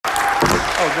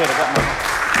Oh, good. I got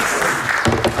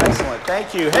my... Excellent.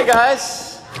 Thank you. Hey,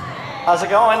 guys. How's it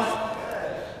going?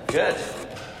 Good.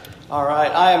 All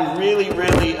right. I am really,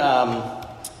 really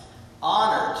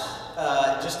honored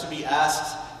just to be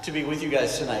asked to be with you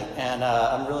guys tonight. And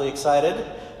I'm really excited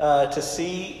to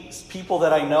see people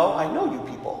that I know. I know you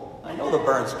people. I know the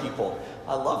Burns people.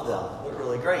 I love them. They're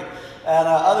really great. And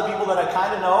other people that I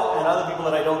kind of know and other people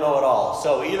that I don't know at all.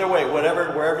 So either way,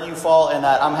 wherever you fall in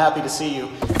that, I'm happy to see you.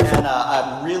 And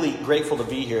I'm really grateful to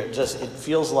be here. It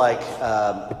feels like,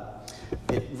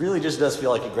 it really just does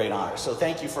feel like a great honor. So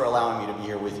thank you for allowing me to be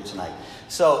here with you tonight.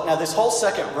 So now this whole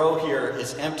second row here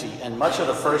is empty, and much of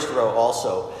the first row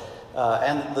also,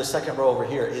 and the second row over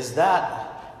here. Is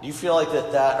that, do you feel like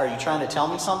that, are you trying to tell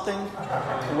me something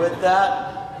with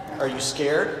that? Are you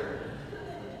scared?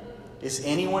 Is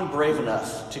anyone brave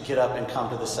enough to get up and come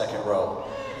to the second row?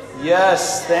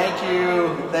 Yes, thank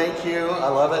you. Thank you. I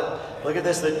love it. Look at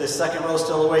this. The second row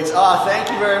still awaits.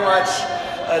 Thank you very much.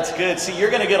 That's good. See, you're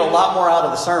going to get a lot more out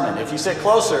of the sermon. If you sit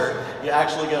closer, you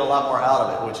actually get a lot more out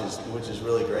of it, which is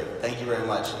really great. Thank you very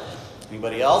much.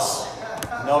 Anybody else?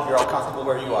 No, if you're all comfortable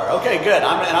where you are. Okay, good.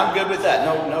 I'm good with that.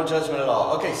 No judgment at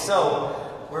all. Okay, so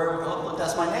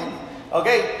that's my name.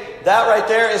 Okay, that right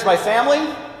there is my family.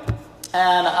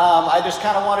 And I just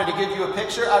kind of wanted to give you a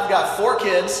picture. I've got 4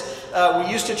 kids.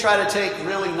 We used to try to take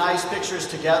really nice pictures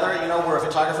together, where a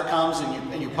photographer comes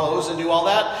and you pose and do all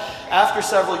that. After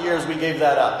several years, we gave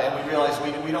that up, and we realized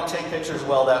we don't take pictures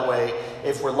well that way.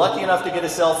 If we're lucky enough to get a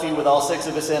selfie with all 6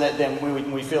 of us in it, then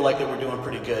we feel like that we're doing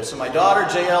pretty good. So my daughter,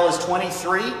 JL, is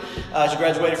 23. She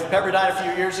graduated from Pepperdine a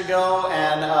few years ago,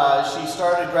 and she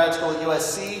started grad school at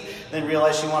USC, then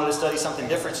realized she wanted to study something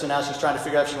different. So now she's trying to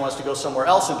figure out if she wants to go somewhere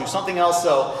else and do something else.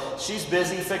 So she's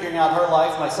busy figuring out her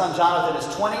life. My son, Jonathan,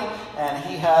 is 20, and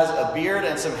he has a beard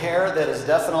and some hair that is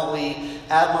definitely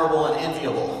admirable and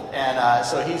enviable. And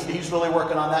so he's really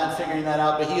working on that and figuring that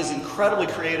out. But he is incredibly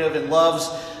creative and loves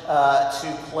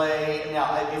to play.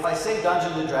 Now, if I say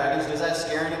Dungeons and Dragons, does that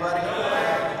scare anybody?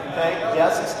 Okay.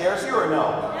 Yes, it scares you or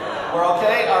no? We're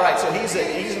okay? All right, so he's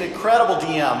an incredible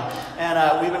DM,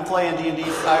 and we've been playing D&D.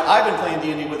 I've been playing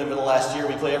D&D with him for the last year.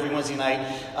 We play every Wednesday night.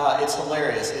 It's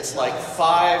hilarious. It's like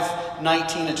 5,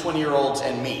 19, and 20-year-olds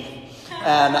and me.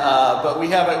 And but we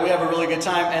have a really good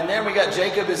time. And then we got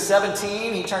Jacob is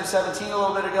 17. He turned 17 a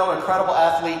little bit ago. Incredible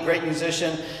athlete, great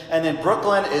musician. And then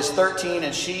Brooklyn is 13,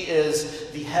 and she is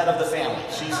the head of the family.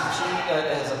 She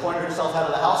has appointed herself head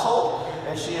of the household,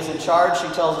 and she is in charge. She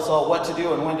tells us all what to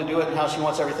do and when to do it and how she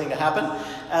wants everything to happen.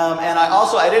 And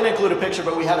I didn't include a picture,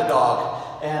 but we have a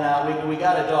dog. And we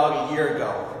got a dog a year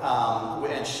ago.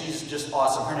 And she's just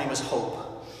awesome. Her name is Hope.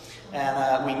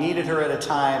 And we needed her at a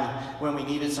time when we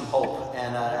needed some hope.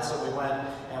 And so we went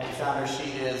and we found her. She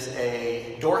is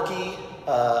a Dorky,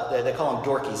 they call them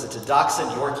Dorkies. It's a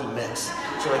Dachshund Yorkie mix.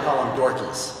 So they call them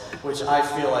Dorkies, which I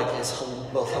feel like is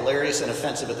both hilarious and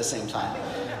offensive at the same time.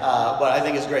 But I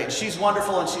think it's great. She's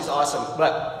wonderful and she's awesome.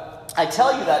 But I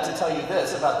tell you that to tell you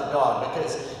this about the dog,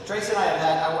 because Tracy and I have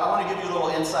had, I want to give you a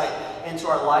little insight into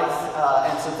our life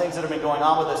and some things that have been going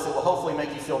on with us that will hopefully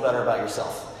make you feel better about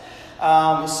yourself.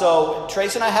 So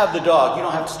Trace and I have the dog. You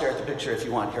don't have to stare at the picture if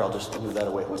you want. Here, I'll just move that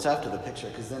away. What's after the picture?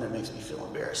 Because then it makes me feel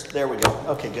embarrassed. There we go.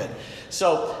 Okay, good.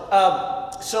 So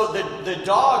the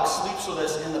dog sleeps with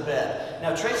us in the bed.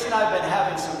 Now, Tracy and I have been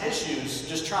having some issues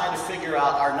just trying to figure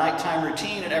out our nighttime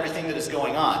routine and everything that is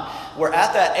going on. We're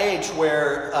at that age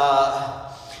where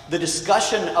the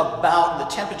discussion about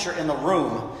the temperature in the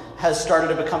room has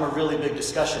started to become a really big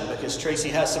discussion, because Tracy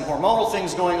has some hormonal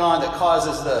things going on that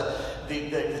causes the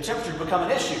temperature to become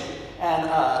an issue. And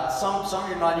some of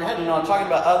you are nodding your head, I'm talking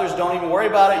about. Others, don't even worry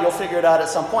about it. You'll figure it out at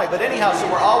some point. But anyhow,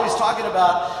 so we're always talking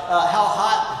about how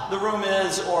hot the room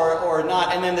is or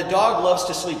not. And then the dog loves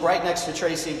to sleep right next to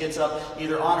Tracy and gets up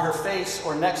either on her face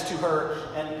or next to her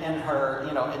and her,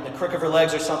 in the crook of her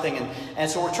legs or something. And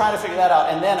so we're trying to figure that out.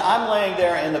 And then I'm laying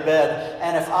there in the bed,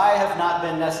 and if I have not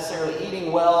been necessarily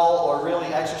eating well or really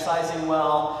exercising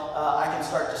well, I can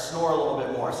start to snore a little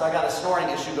bit more. So I got a snoring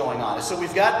issue going on. So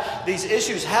we've got these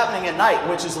issues happening at night,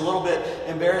 which is a little bit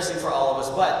embarrassing for all of us.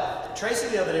 But Tracy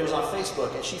the other day was on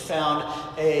Facebook, and she found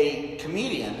a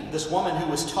comedian, this woman who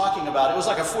was talking about, it was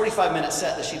like a 45-minute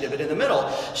set that she did, but in the middle,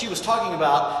 she was talking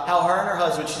about how her and her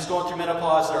husband, she's going through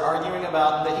menopause, they're arguing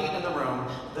about the heat in the room.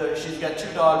 She's got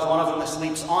 2 dogs, one of them that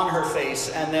sleeps on her face,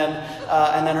 and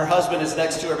then her husband is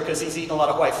next to her because he's eating a lot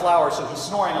of white flour, so he's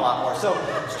snoring a lot more. So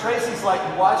Tracy's like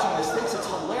watching this, thinks it's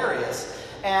hilarious,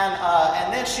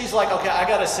 and then she's like, okay, I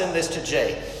got to send this to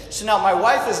Jay. So now my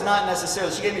wife is not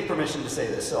necessarily, she gave me permission to say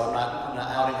this, so I'm not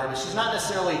outing her, but she's not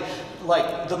necessarily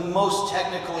like the most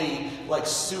technically like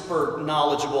super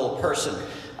knowledgeable person.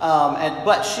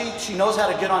 But she knows how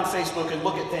to get on Facebook and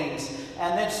look at things.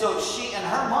 And then so she, in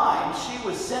her mind, she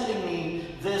was sending me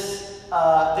this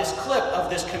clip of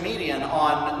this comedian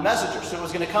on Messenger. So it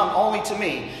was going to come only to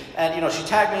me. And, she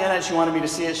tagged me in it. She wanted me to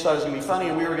see it. She thought it was going to be funny.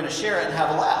 And we were going to share it and have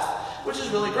a laugh, which is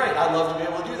really great. I love to be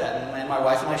able to do that. And my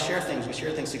wife and I share things. We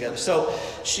share things together. So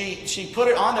she put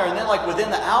it on there. And then like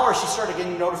within the hour, she started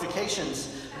getting notifications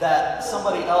that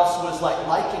somebody else was like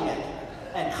liking it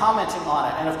and commenting on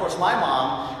it. And of course, my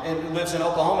mom, who lives in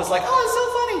Oklahoma, is like, oh, it's so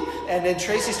funny. And then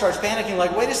Tracy starts panicking,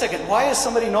 like, wait a second, why does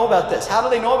somebody know about this? How do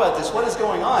they know about this? What is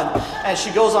going on? And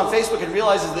she goes on Facebook and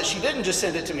realizes that she didn't just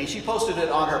send it to me. She posted it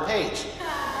on her page.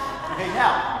 Okay,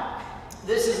 now,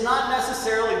 this is not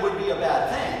necessarily would be a bad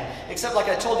thing, except like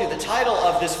I told you, the title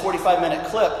of this 45-minute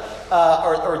clip,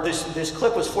 or this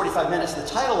clip was 45 minutes. The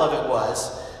title of it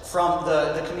was from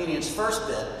the comedian's first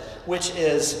bit, which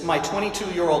is, my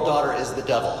 22-year-old daughter is the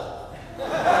devil.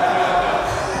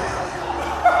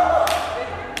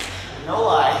 No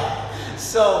lie.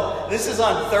 So this is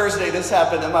on Thursday, this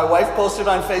happened, and my wife posted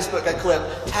on Facebook a clip,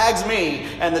 tags me,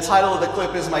 and the title of the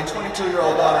clip is, my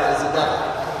 22-year-old daughter is the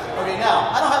devil. Okay,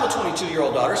 now, I don't have a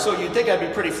 22-year-old daughter, so you'd think I'd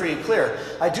be pretty free and clear.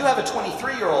 I do have a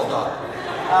 23-year-old daughter,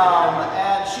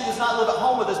 and she does not live at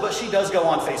home with us, but she does go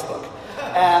on Facebook.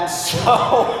 And so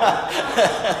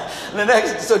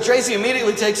so Tracy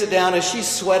immediately takes it down and she's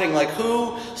sweating like,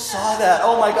 who saw that?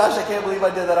 Oh my gosh, I can't believe I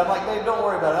did that. I'm like, babe, don't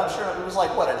worry about it. I'm sure it was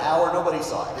like, what, an hour? Nobody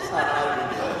saw it. It's not a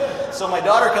big deal. So my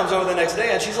daughter comes over the next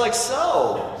day and she's like,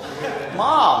 so,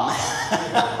 Mom,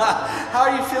 how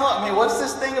are you feeling? I mean, what's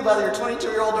this thing about your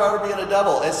 22-year-old daughter being a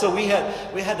devil? And so we had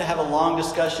to have a long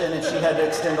discussion, and she had to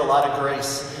extend a lot of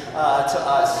grace to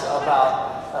us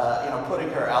about putting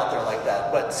her out there like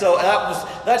that. But so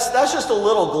that's just a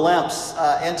little glimpse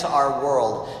into our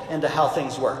world, into how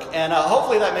things work. And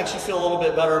hopefully that makes you feel a little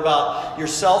bit better about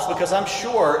yourself, because I'm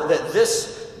sure that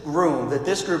this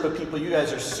group of people, you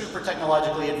guys are super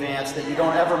technologically advanced, that you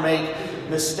don't ever make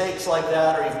mistakes like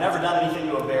that, or you've never done anything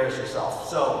to embarrass yourself.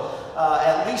 So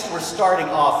at least we're starting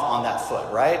off on that foot,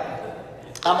 right?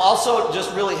 I'm also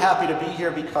just really happy to be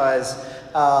here because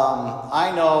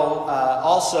I know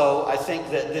also, I think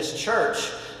that this church,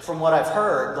 from what I've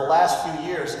heard, the last few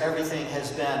years, everything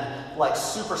has been like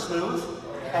super smooth.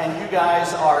 And you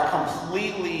guys are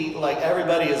completely, like,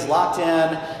 everybody is locked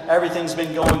in. Everything's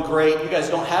been going great. You guys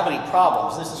don't have any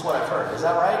problems. This is what I've heard. Is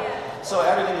that right? So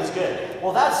everything is good.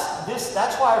 Well, that's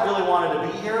why I really wanted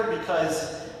to be here,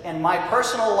 because in my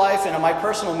personal life and in my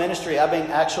personal ministry,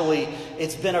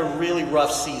 it's been a really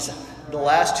rough season. The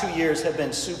last 2 years have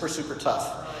been super, super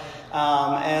tough.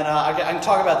 I can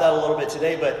talk about that a little bit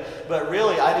today, but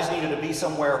really I just needed to be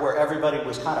somewhere where everybody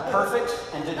was kind of perfect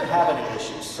and didn't have any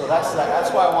issues. So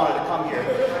that's why I wanted to come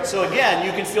here. So again,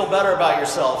 you can feel better about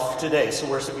yourself today. So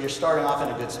you're starting off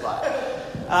in a good spot.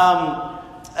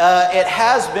 It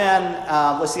has been,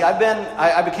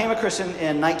 I became a Christian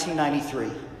in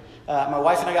 1993. My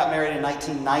wife and I got married in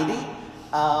 1990.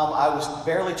 I was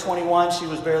barely 21. She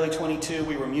was barely 22.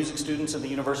 We were music students at the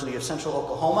University of Central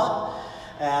Oklahoma.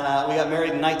 And we got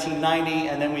married in 1990,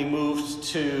 and then we moved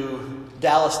to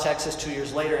Dallas, Texas 2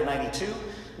 years later in 92.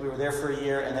 We were there for a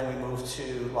year, and then we moved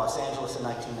to Los Angeles in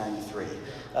 1993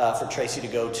 for Tracy to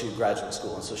go to graduate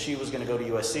school. And so she was going to go to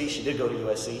USC. She did go to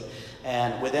USC.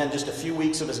 And within just a few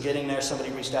weeks of us getting there, somebody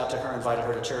reached out to her, invited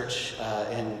her to church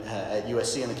at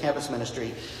USC in the campus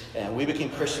ministry. And we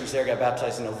became Christians there, got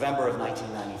baptized in November of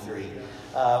 1993.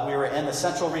 We were in the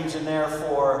central region there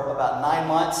for about 9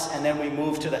 months, and then we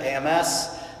moved to the AMS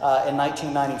in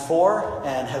 1994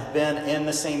 and have been in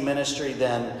the same ministry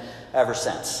then ever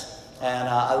since. And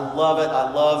I love it.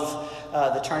 I love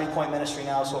the Turning Point Ministry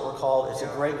now is what we're called. It's a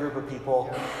great group of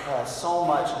people. So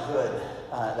much good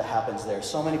that happens there.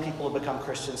 So many people have become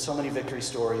Christians, so many victory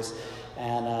stories,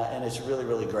 and it's really,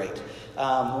 really great.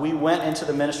 We went into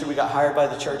the ministry. We got hired by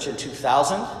the church in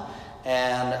 2000.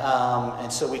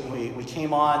 And so we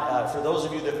came on. For those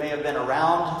of you that may have been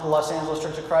around the Los Angeles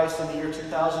Church of Christ in the year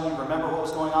 2000, you remember what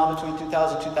was going on between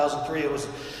 2000 and 2003. It was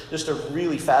just a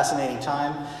really fascinating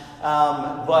time.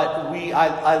 But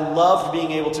I loved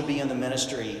being able to be in the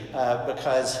ministry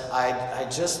because I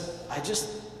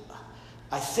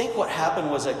think what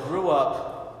happened was I grew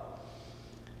up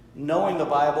knowing the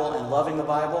Bible and loving the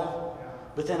Bible,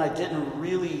 but then I didn't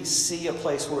really see a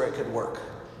place where it could work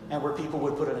and where people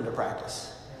would put it into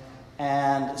practice.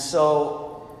 And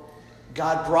so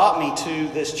God brought me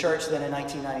to this church then in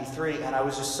 1993, and I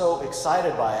was just so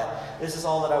excited by it. This is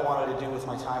all that I wanted to do with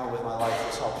my time and with my life,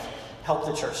 was help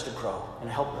the church to grow and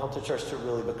help the church to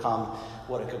really become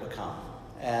what it could become.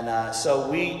 And so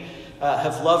we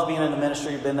have loved being in the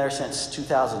ministry. We've been there since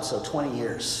 2000, so 20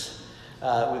 years.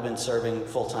 We've been serving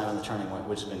full-time in the Turning Point,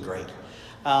 which has been great.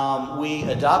 We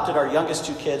adopted our youngest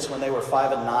two kids when they were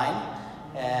 5 and 9.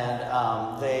 And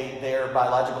their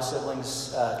biological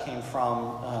siblings came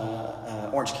from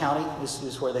Orange County. This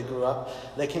is where they grew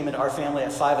up. They came into our family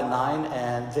at 5 and 9,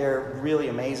 and they're really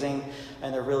amazing,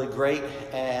 and they're really great.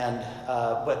 And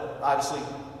but obviously,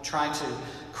 trying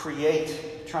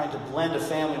to blend a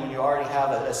family when you already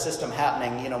have a system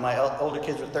happening. You know, my older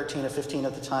kids were 13 and 15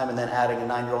 at the time, and then adding a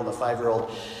 9-year-old and a 5-year-old,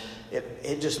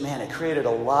 it created a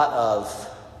lot of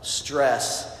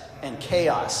stress and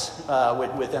chaos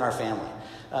within our family.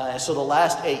 So the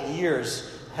last 8 years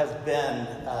have been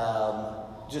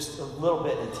just a little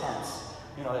bit intense,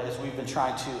 you know, as we've been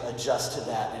trying to adjust to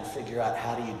that and figure out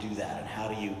how do you do that, and how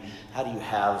do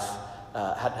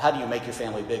you make your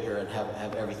family bigger and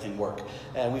have everything work.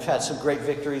 And we've had some great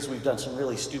victories. We've done some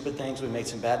really stupid things. We've made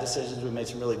some bad decisions. We've made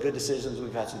some really good decisions.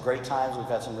 We've had some great times. We've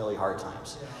had some really hard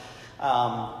times.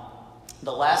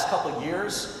 The last couple of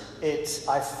years,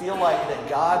 I feel like that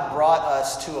God brought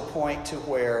us to a point to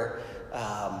where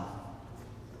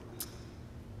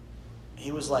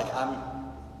He was like,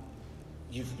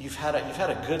 you've had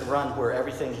a good run where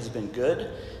everything has been good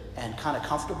and kind of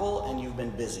comfortable, and you've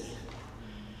been busy.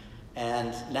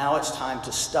 And now it's time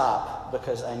to stop,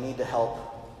 because I need to help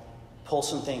pull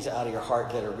some things out of your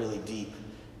heart that are really deep,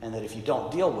 and that if you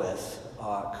don't deal with,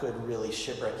 could really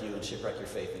shipwreck you and shipwreck your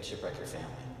faith and shipwreck your family.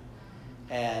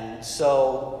 And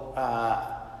so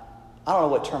I don't know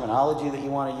what terminology that you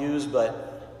want to use, but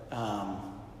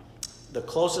the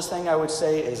closest thing I would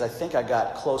say is I think I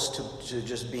got close to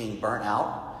just being burnt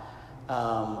out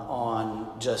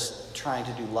on just trying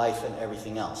to do life and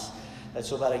everything else. And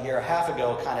so about a year and a half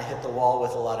ago, kind of hit the wall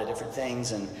with a lot of different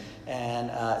things.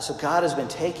 And so God has been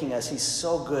taking us. He's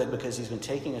so good, because He's been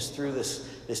taking us through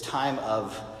this time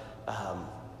of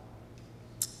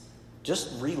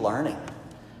just relearning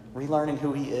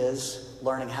who He is,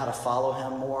 learning how to follow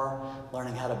Him more,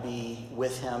 learning how to be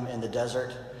with Him in the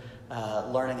desert,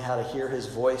 learning how to hear His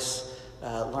voice,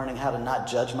 learning how to not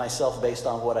judge myself based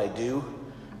on what I do,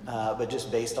 but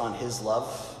just based on His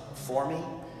love for me.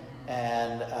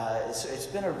 And it's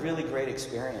been a really great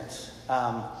experience.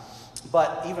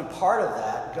 But even part of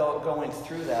that, going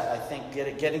through that, I think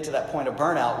getting to that point of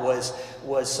burnout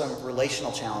was some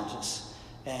relational challenges.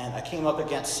 And I came up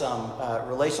against some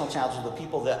relational challenges with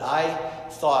people that I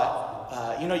thought,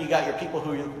 you got your people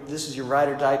this is your ride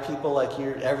or die people, like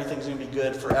everything's going to be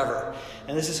good forever.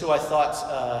 And this is who I thought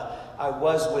I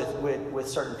was with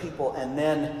certain people. And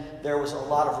then there was a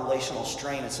lot of relational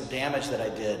strain and some damage that I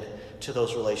did to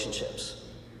those relationships.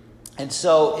 And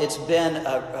so it's been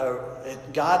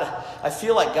God. I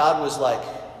feel like God was like,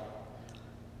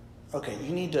 okay,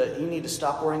 you need to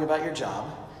stop worrying about your job.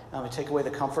 I'm going to take away the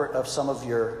comfort of some of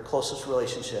your closest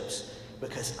relationships,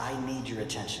 because I need your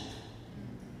attention.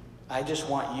 I just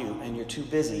want you, and you're too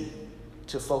busy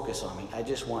to focus on me. I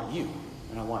just want you,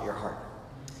 and I want your heart.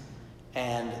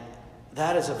 And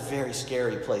that is a very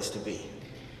scary place to be.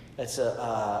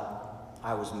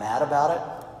 I was mad about it.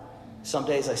 Some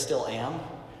days I still am.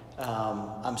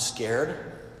 I'm scared.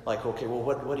 Like, okay, well,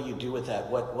 what do you do with that?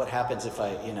 What happens if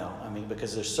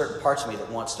because there's certain parts of me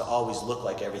that wants to always look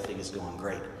like everything is going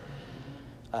great.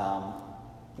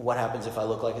 What happens if I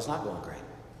look like it's not going great?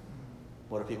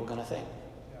 What are people going to think?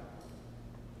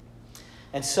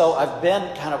 And so I've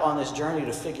been kind of on this journey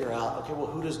to figure out, okay, well,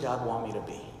 who does God want me to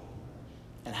be?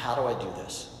 And how do I do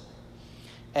this?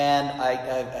 And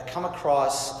I come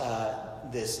across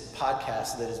this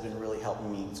podcast that has been really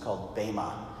helping me. It's called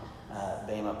Bema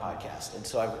podcast. And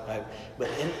so but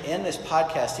in this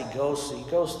podcast, he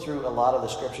goes through a lot of the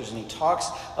scriptures, and he talks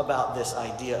about this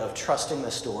idea of trusting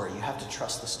the story. You have to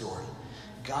trust the story.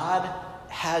 God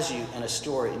has you in a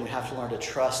story, and you have to learn to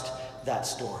trust that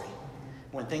story.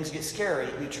 When things get scary,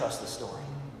 you trust the story.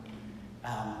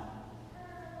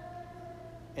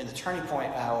 In the Turning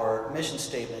Point, our mission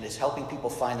statement is helping people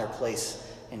find their place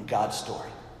in God's story.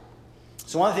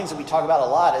 So one of the things that we talk about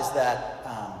a lot is that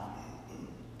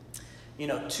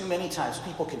too many times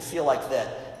people can feel like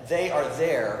that they are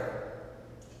there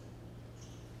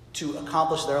to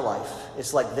accomplish their life.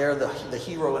 It's like they're the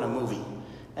hero in a movie.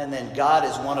 And then God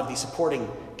is one of the supporting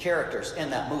characters in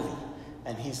that movie.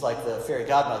 And He's like the fairy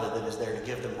godmother that is there to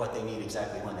give them what they need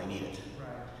exactly when they need it.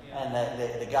 Right. And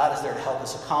that God is there to help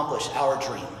us accomplish our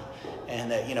dream. And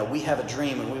that, we have a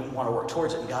dream and we want to work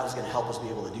towards it, and God is going to help us be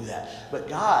able to do that. But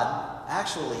God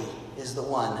actually is the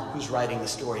one who's writing the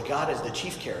story. God is the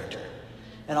chief character.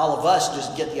 And all of us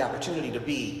just get the opportunity to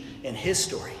be in His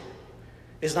story.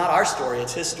 It's not our story,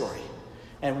 it's His story.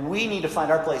 And we need to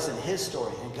find our place in his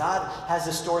story. And God has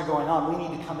this story going on. We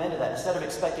need to come into that. Instead of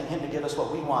expecting him to give us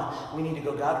what we want, we need to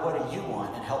go, God, what do you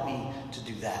want? And help me to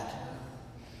do that.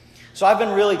 So I've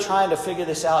been really trying to figure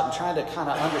this out and trying to kind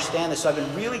of understand this. So I've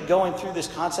been really going through this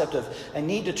concept of I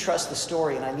need to trust the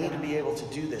story and I need to be able to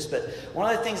do this. But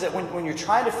one of the things that when you're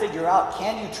trying to figure out,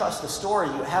 can you trust the story,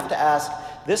 you have to ask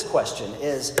this question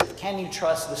is, can you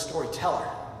trust the storyteller?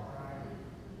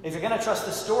 If you're going to trust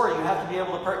the story, you have to be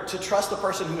able to trust the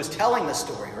person who is telling the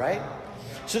story, right?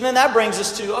 So then that brings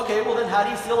us to, okay, well then how do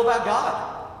you feel about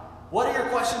God? What are your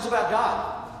questions about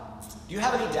God? Do you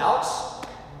have any doubts?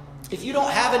 If you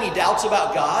don't have any doubts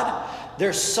about God,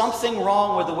 there's something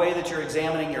wrong with the way that you're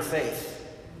examining your faith,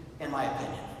 in my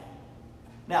opinion.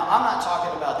 Now, I'm not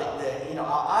talking about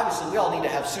obviously we all need to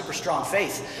have super strong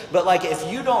faith. But like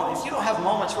if you don't have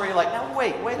moments where you're like, no,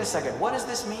 wait a second, what does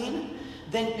this mean?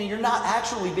 Then you're not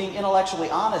actually being intellectually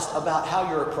honest about how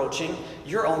you're approaching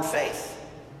your own faith.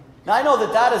 Now, I know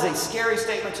that is a scary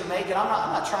statement to make, and I'm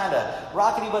not trying to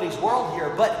rock anybody's world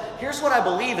here, but here's what I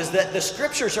believe is that the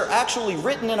scriptures are actually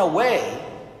written in a way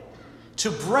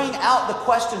to bring out the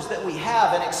questions that we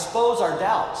have and expose our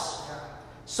doubts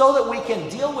so that we can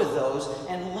deal with those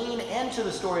and lean into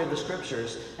the story of the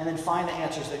scriptures and then find the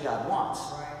answers that God wants.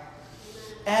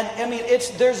 And I mean,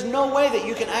 there's no way that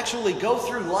you can actually go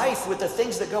through life with the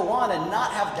things that go on and not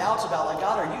have doubts about, like,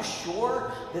 God, are you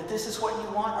sure that this is what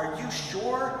you want? Are you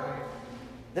sure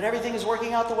that everything is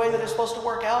working out the way that it's supposed to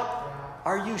work out?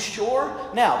 Are you sure?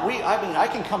 Now, I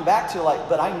can come back to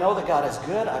but I know that God is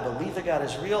good. I believe that God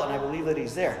is real, and I believe that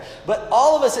he's there. But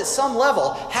all of us at some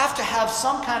level have to have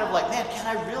some kind of man, can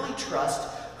I really trust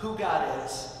who God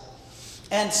is?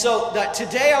 And so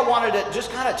today I wanted to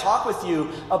just kind of talk with you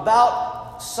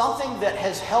about something that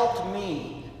has helped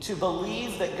me to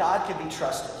believe that God can be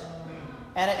trusted.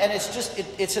 And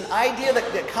it's an idea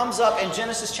that comes up in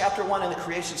Genesis chapter 1 in the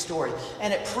creation story.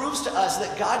 And it proves to us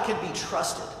that God can be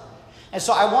trusted. And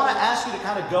so I want to ask you to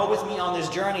kind of go with me on this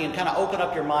journey and kind of open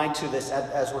up your mind to this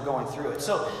as we're going through it.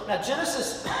 So now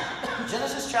Genesis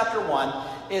chapter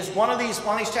 1 is one of these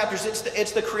chapters.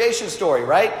 It's the creation story,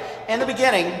 right? In the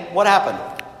beginning, what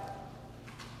happened?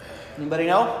 Anybody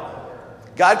know?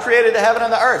 God created the heaven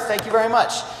and the earth. Thank you very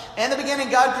much. In the beginning,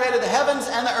 God created the heavens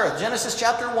and the earth. Genesis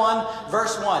chapter 1,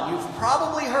 verse 1. You've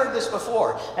probably heard this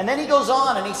before. And then he goes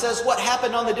on and he says what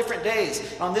happened on the different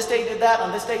days. On this day did that,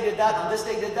 on this day did that, on this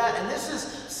day did that. And this is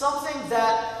something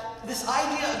that this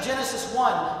idea of Genesis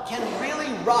 1 can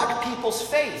really rock people's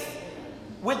faith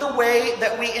with the way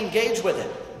that we engage with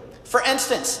it. For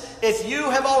instance, if you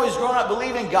have always grown up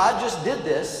believing God just did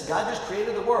this, God just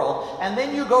created the world, and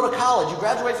then you go to college, you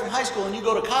graduate from high school and you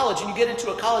go to college and you get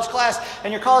into a college class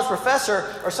and your college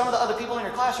professor or some of the other people in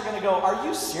your class are going to go, are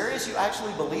you serious? You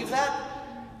actually believe that?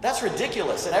 That's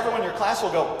ridiculous. And everyone in your class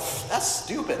will go, that's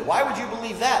stupid. Why would you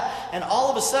believe that? And all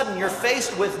of a sudden you're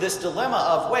faced with this dilemma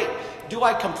of, wait, do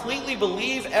I completely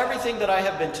believe everything that I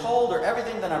have been told or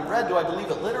everything that I've read? Do I believe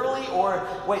it literally? Or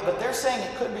wait, but they're saying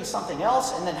it could be something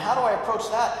else. And then how do I approach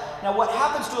that? Now, what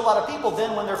happens to a lot of people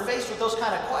then when they're faced with those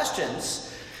kind of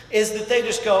questions is that they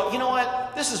just go, you know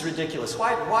what? This is ridiculous.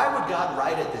 Why would God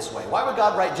write it this way? Why would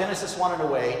God write Genesis 1 in a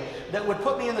way that would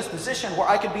put me in this position where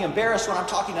I could be embarrassed when I'm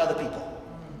talking to other people?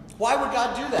 Why would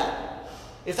God do that?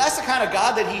 If that's the kind of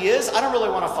God that he is, I don't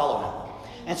really want to follow him.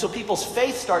 And so people's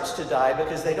faith starts to die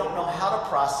because they don't know how to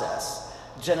process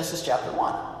Genesis chapter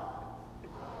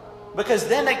 1. Because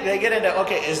then they get into,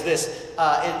 okay, is this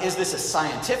a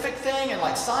scientific thing? And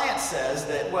like science says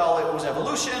that, well, it was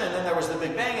evolution and then there was the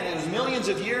Big Bang and it was millions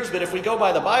of years. But if we go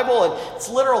by the Bible and it's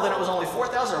literal, then it was only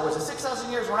 4,000 or was it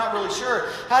 6,000 years? We're not really sure.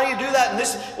 How do you do that?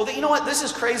 And you know what? This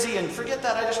is crazy and forget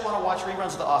that. I just want to watch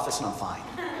reruns of The Office and I'm fine.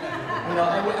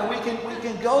 And we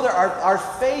can go there. Our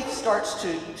faith starts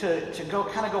to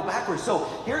go backwards. So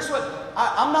here's what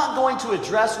I'm not going to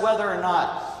address whether or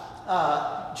not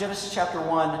Genesis chapter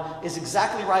 1 is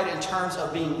exactly right in terms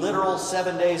of being literal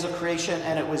 7 days of creation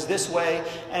and it was this way.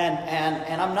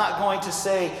 And I'm not going to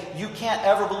say you can't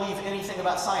ever believe anything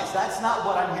about science. That's not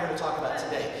what I'm here to talk about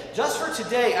today. Just for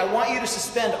today, I want you to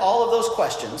suspend all of those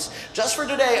questions. Just for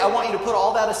today, I want you to put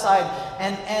all that aside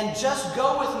and just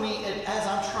go with me as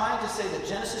I'm trying to say that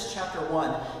Genesis chapter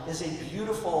 1 is a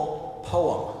beautiful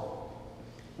poem.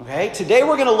 Okay? Today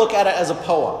we're going to look at it as a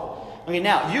poem. Okay,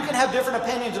 now, you can have different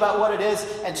opinions about what it is,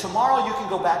 and tomorrow you can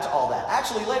go back to all that.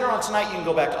 Actually, later on tonight, you can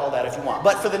go back to all that if you want.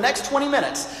 But for the next 20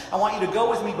 minutes, I want you to go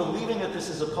with me believing that this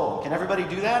is a poem. Can everybody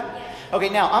do that? Okay,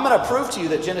 now, I'm going to prove to you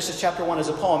that Genesis chapter 1 is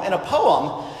a poem. In a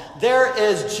poem, there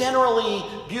is generally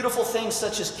beautiful things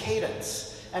such as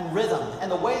cadence and rhythm,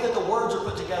 and the way that the words are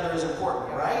put together is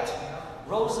important, right?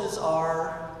 Roses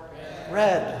are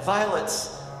red.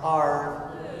 Violets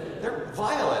they're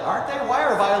violet, aren't they? Why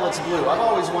are violets blue? I've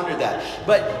always wondered that.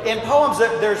 But in poems,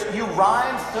 you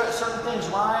rhyme, certain things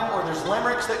rhyme, or there's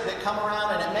limericks that come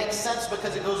around, and it makes sense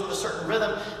because it goes with a certain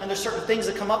rhythm, and there's certain things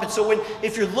that come up. And so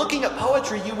if you're looking at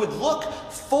poetry, you would look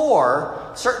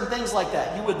for certain things like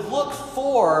that. You would look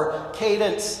for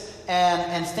cadence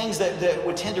and things that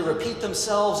would tend to repeat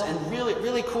themselves, and really,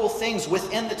 really cool things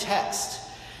within the text.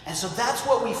 And so that's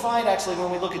what we find actually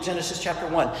when we look at Genesis chapter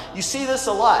 1. You see this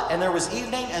a lot. And there was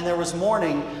evening and there was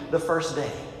morning the first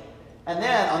day. And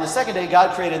then on the second day,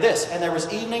 God created this. And there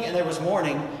was evening and there was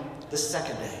morning the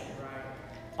second day.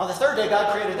 On the third day,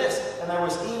 God created this. And there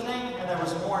was evening and there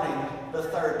was morning the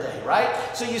third day, right?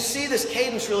 So you see this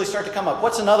cadence really start to come up.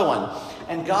 What's another one?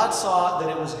 And God saw that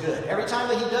it was good. Every time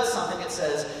that he does something, it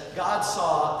says, God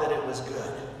saw that it was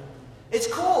good. It's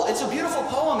cool. It's a beautiful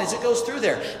poem as it goes through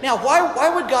there. Now,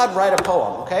 why would God write a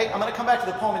poem? Okay, I'm going to come back to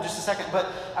the poem in just a second, but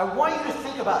I want you to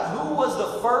think about who was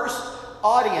the first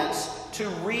audience to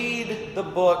read the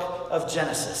book of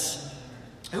Genesis.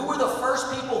 Who were the first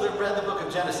people that read the book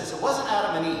of Genesis? It wasn't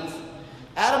Adam and Eve.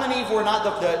 Adam and Eve were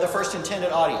not the first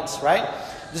intended audience, right?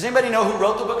 Does anybody know who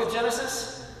wrote the book of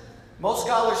Genesis? Most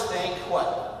scholars think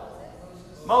what?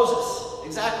 Moses.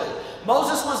 Exactly.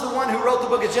 Moses was the one who wrote the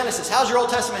book of Genesis. How's your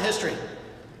Old Testament history?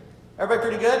 Everybody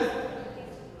pretty good?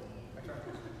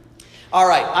 All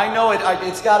right. I know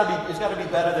it's got to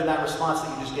be better than that response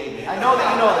that you just gave me. I know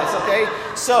that you know this,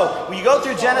 okay? So, when you go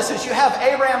through Genesis, you have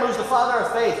Abraham, who's the father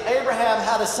of faith. Abraham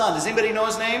had a son. Does anybody know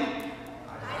his name?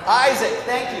 Isaac.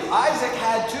 Thank you. Isaac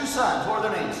had two sons. What are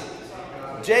their names?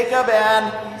 Jacob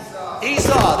and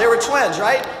Esau. They were twins,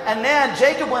 right? And then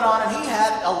Jacob went on and he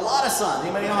had a lot of sons.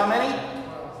 Anybody know how many?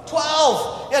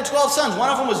 12. He had 12 sons. One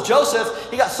of them was Joseph.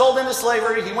 He got sold into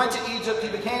slavery. He went to Egypt. He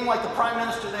became like the prime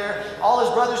minister there. All his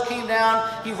brothers came down.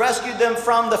 He rescued them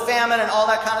from the famine and all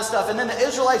that kind of stuff. And then the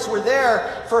Israelites were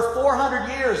there for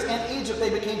 400 years in Egypt. They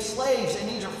became slaves in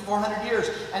Egypt for 400 years.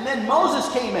 And then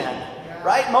Moses came in.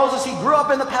 Right? Moses, he grew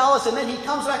up in the palace, and then he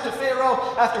comes back to Pharaoh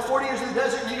after 40 years in the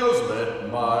desert, and he goes,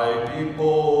 let my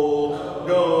people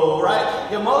go. Right?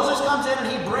 Yeah, Moses comes in, and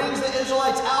he brings the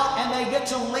Israelites out, and they get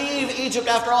to leave Egypt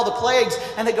after all the plagues,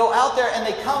 and they go out there, and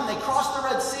they cross the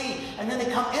Red Sea, and then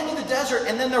they come into the desert,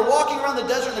 and then they're walking around the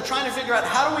desert, and they're trying to figure out,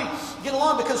 how do we get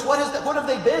along? Because what have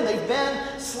they been? They've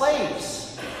been slaves.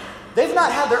 They've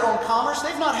not had their own commerce.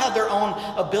 They've not had their own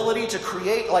ability to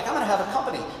create, like, I'm going to have a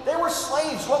company. They were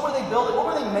slaves. What were they building? What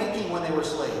were they making when they were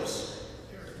slaves?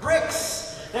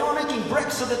 Bricks. They were making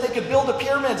bricks so that they could build the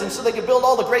pyramids and so they could build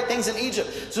all the great things in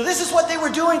Egypt. So this is what they were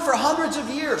doing for hundreds of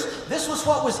years. This was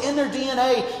what was in their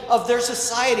DNA of their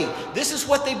society. This is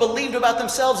what they believed about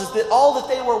themselves, is that all that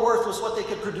they were worth was what they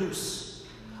could produce.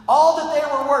 All that they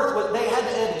were worth was they had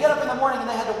to get up in the morning and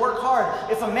they had to work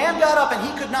hard. If a man got up and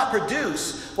he could not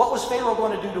produce, what was Pharaoh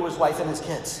going to do to his wife and his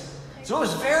kids? So it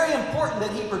was very important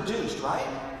that he produced, right?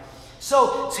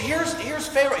 So here's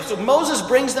Pharaoh. So Moses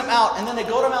brings them out, and then they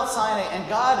go to Mount Sinai, and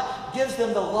God gives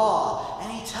them the law,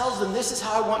 and he tells them, this is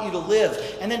how I want you to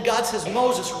live. And then God says,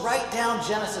 Moses, write down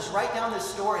Genesis, write down this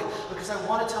story, because I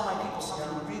want to tell my people something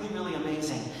really, really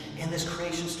amazing in this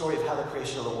creation story of how the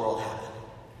creation of the world happened.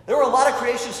 There were a lot of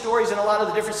creation stories in a lot of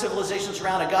the different civilizations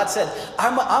around, and God said,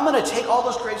 I'm going to take all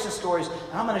those creation stories,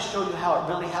 and I'm going to show you how it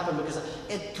really happened, because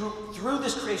through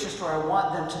this creation story, I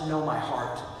want them to know my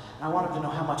heart. And I want them to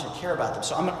know how much I care about them.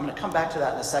 So I'm going to come back to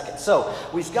that in a second. So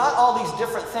we've got all these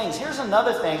different things. Here's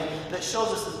another thing that shows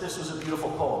us that this was a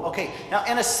beautiful poem. Okay, now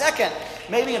in a second,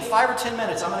 maybe in 5 or 10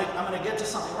 minutes, I'm going to get to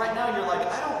something. Right now, you're like,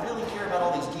 I don't really care about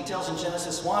all these details in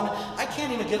Genesis 1. I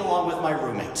can't even get along with my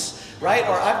roommates, right?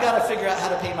 Or I've got to figure out how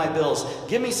to pay my bills.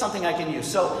 Give me something I can use.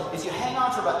 So if you hang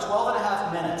on for about 12 and a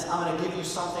half minutes, I'm going to give you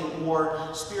something more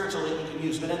spiritual that you can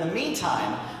use. But in the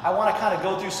meantime, I want to kind of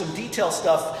go through some detail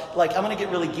stuff. Like, I'm going to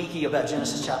get really geeky about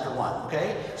Genesis chapter 1,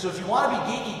 okay? So if you want to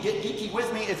be geeky, get geeky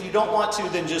with me. If you don't want to,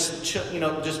 then just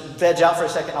veg out for a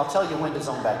second. I'll tell you when to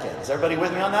zone back in. Is everybody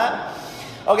with me on that?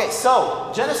 Okay,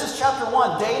 so Genesis chapter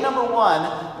 1, day number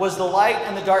 1 was the light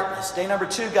and the darkness. Day number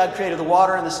 2, God created the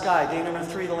water and the sky. Day number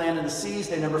 3, the land and the seas.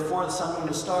 Day number 4, the sun, moon, and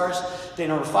the stars. Day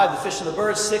number 5, the fish and the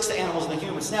birds. 6, the animals and the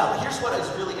humans. Now, here's what is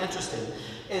really interesting,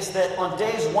 is that on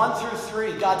days 1 through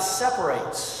 3, God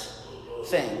separates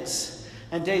things.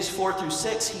 And days 4 through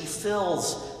 6, he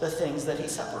fills the things that he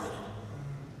separated.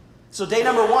 So day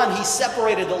number 1, he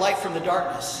separated the light from the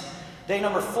darkness. Day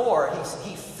number 4,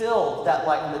 he filled that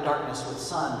light and the darkness with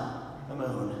sun, the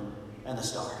moon, and the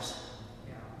stars.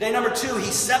 Day number 2,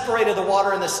 he separated the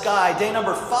water and the sky. Day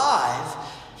number 5,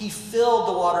 he filled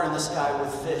the water and the sky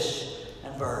with fish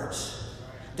and birds.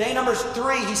 Day number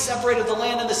 3, he separated the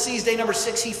land and the seas. Day number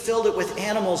 6, he filled it with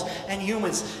animals and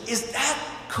humans. Is that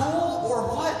cool or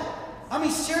what? I mean,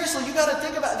 seriously, you got to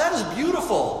think about it. That is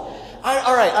beautiful.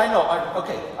 All right, I know.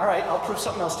 Okay, all right, I'll prove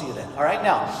something else to you then. All right,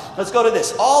 now, let's go to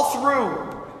this. All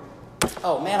through...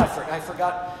 Oh, man, I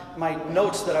forgot my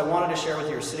notes that I wanted to share with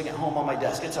you are sitting at home on my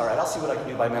desk. It's all right. I'll see what I can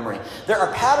do by memory. There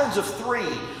are patterns of 3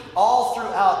 all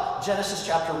throughout Genesis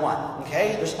chapter 1,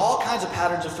 okay? There's all kinds of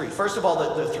patterns of 3. First of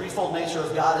all, the threefold nature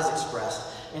of God is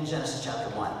expressed in Genesis chapter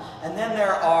 1. And then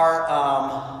there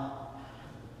are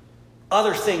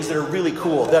other things that are really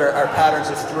cool that are patterns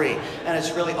of 3, and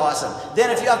it's really awesome. Then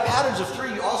if you have patterns of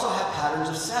 3, you also have patterns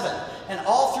of 7. And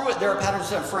all through it, there are patterns of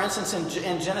 7. For instance,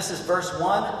 in Genesis verse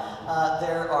 1,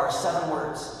 there are 7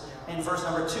 words. In verse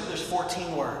number 2, there's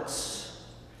 14 words.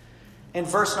 In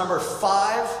verse number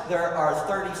 5, there are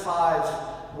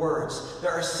 35 words.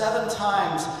 There are 7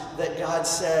 times that God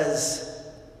says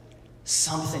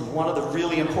something, one of the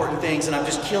really important things, and I'm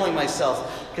just killing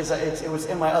myself because it was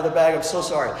in my other bag. I'm so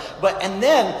sorry. And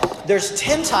then there's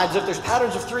 10 times, if there's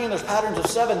patterns of 3 and there's patterns of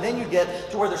 7, then you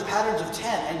get to where there's patterns of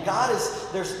 10. And God is,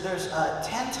 there's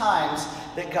 10 times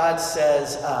that God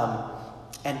says,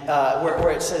 where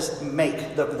it says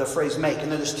make, the phrase make.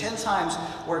 And then there's 10 times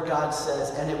where God says,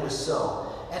 and it was so.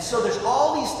 And so there's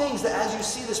all these things that as you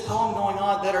see this poem going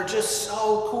on that are just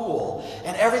so cool.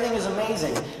 And everything is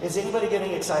amazing. Is anybody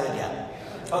getting excited yet?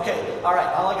 Okay, all right.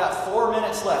 I only got 4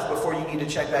 minutes left before you need to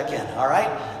check back in. All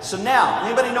right? So now,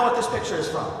 anybody know what this picture is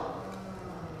from?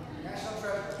 National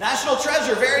Treasure. National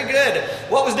Treasure, very good.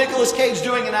 What was Nicolas Cage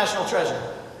doing in National Treasure?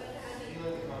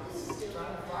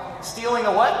 Stealing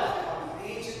a what?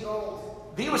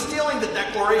 He was stealing the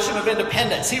Declaration of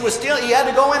Independence. He had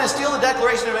to go in and steal the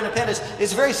Declaration of Independence.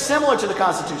 It's very similar to the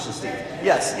Constitution, Steve.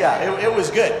 Yes, yeah, it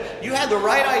was good. You had the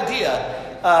right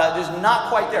idea, just not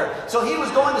quite there. So he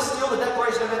was going to steal the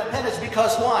Declaration of Independence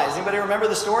because why? Does anybody remember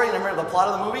the story? Remember the plot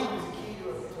of the movie?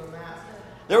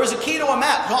 There was a key to a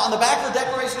map on the back of the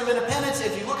Declaration of Independence.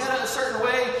 If you look at it a certain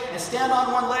way and stand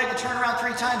on one leg and turn around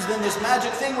 3 times, then this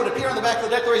magic thing would appear on the back of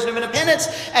the Declaration of Independence,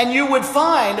 and you would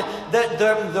find that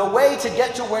the way to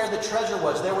get to where the treasure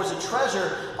was. There was a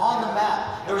treasure on the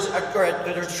map. There was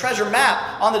a treasure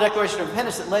map on the Declaration of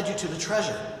Independence that led you to the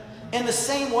treasure. In the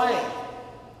same way,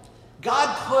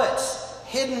 God puts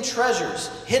hidden treasures,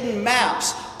 hidden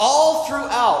maps, all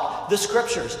throughout the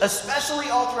Scriptures, especially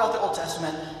all throughout the Old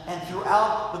Testament and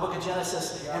throughout the book of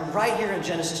Genesis. And right here in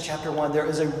Genesis chapter 1, there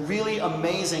is a really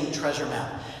amazing treasure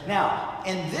map. Now,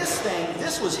 in this thing,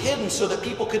 this was hidden so that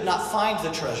people could not find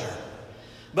the treasure.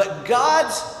 But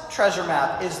God's treasure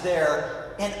map is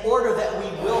there in order that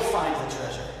we will find the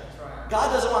treasure.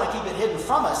 God doesn't want to keep it hidden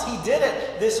from us. He did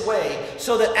it this way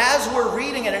so that as we're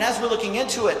reading it and as we're looking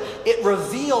into it, it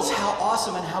reveals how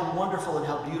awesome and how wonderful and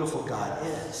how beautiful God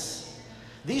is.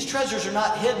 These treasures are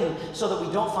not hidden so that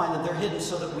we don't find them. They're hidden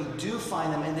so that we do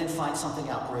find them and then find something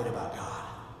out great about God,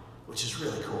 which is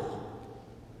really cool.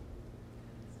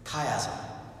 Chiasm.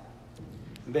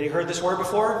 Anybody heard this word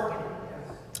before?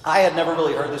 I had never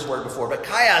really heard this word before, but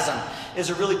chiasm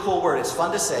is a really cool word. It's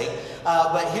fun to say.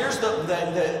 But here's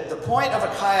the point of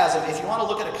a chiasm. If you want to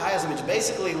look at a chiasm, it's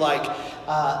basically like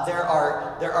there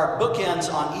are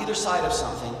bookends on either side of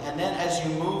something, and then as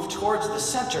you move towards the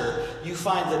center, you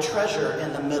find the treasure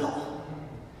in the middle.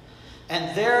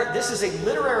 And this is a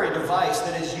literary device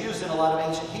that is used in a lot of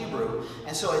ancient Hebrew,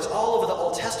 and so it's all over the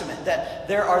Old Testament. That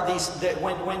there are these that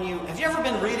have you ever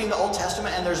been reading the Old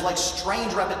Testament and there's like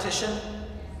strange repetition?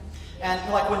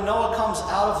 And like when Noah comes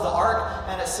out of the ark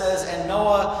and it says, and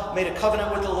Noah made a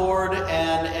covenant with the Lord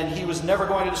and he was never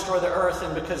going to destroy the earth,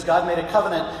 and because God made a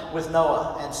covenant with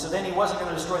Noah. And so then he wasn't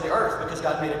going to destroy the earth because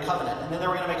God made a covenant. And then they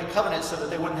were going to make a covenant so that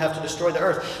they wouldn't have to destroy the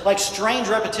earth. Like strange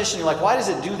repetition. You're like, why does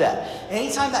it do that? And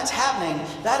anytime that's happening,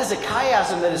 that is a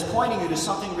chiasm that is pointing you to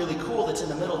something really cool that's in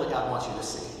the middle that God wants you to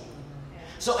see.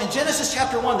 So in Genesis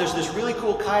chapter 1, there's this really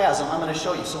cool chiasm I'm going to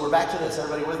show you. So we're back to this.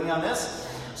 Everybody with me on this?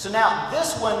 So now,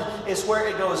 this one is where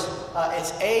it goes,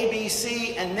 it's A, B,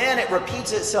 C, and then it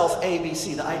repeats itself, A, B,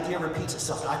 C. The idea repeats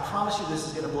itself. And I promise you this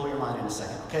is going to blow your mind in a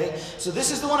second, okay? So this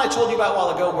is the one I told you about a while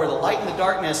ago where the light and the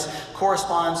darkness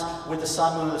corresponds with the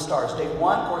sun, moon, and the stars. Day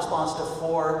 1 corresponds to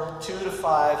 4, 2 to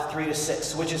 5, 3 to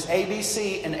 6, which is A, B,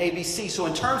 C, and A, B, C. So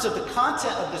in terms of the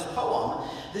content of this poem,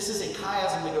 this is a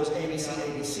chiasm that goes A, B, C,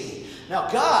 A, B, C. Now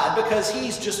God, because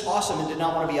he's just awesome and did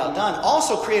not want to be outdone,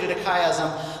 also created a chiasm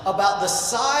about the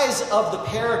size of the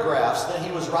paragraphs that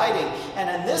he was writing. And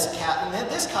in this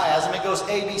chiasm, it goes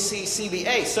A, B, C, C, B,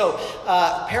 A. So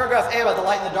paragraph A about the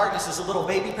light and the darkness is a little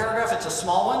baby paragraph. It's a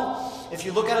small one. If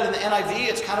you look at it in the NIV,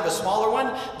 it's kind of a smaller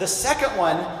one. The second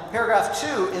one, paragraph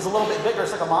 2, is a little bit bigger.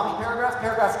 It's like a mommy paragraph.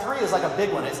 Paragraph 3 is like a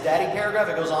big one. It's daddy paragraph.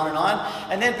 It goes on.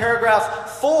 And then paragraph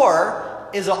 4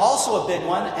 is also a big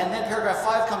one. And then paragraph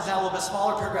 5 comes down a little bit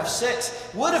smaller. Paragraph 6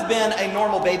 would have been a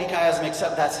normal baby chiasm,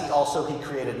 except that's he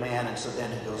created man. And so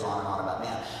then he goes on about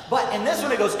man. But in this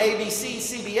one, it goes ABC,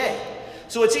 CBA.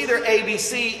 So it's either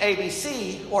ABC,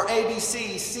 ABC, or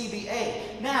ABC,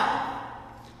 CBA. Now,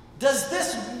 does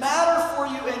this matter for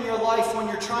you in your life when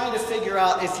you're trying to figure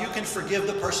out if you can forgive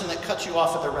the person that cut you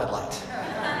off at the red light?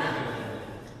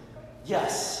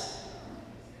 Yes,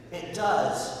 it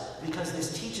does, because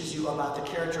this teaches you about the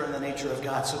character and the nature of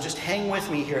God. So just hang with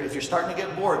me here. If you're starting to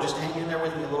get bored, just hang in there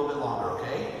with me a little bit longer,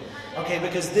 okay? Okay,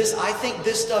 because I think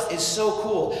this stuff is so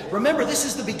cool. Remember, this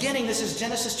is the beginning. This is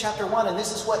Genesis chapter 1, and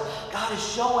this is what God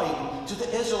is showing to the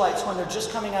Israelites when they're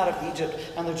just coming out of Egypt,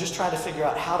 and they're just trying to figure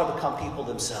out how to become people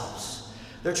themselves.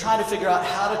 They're trying to figure out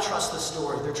how to trust the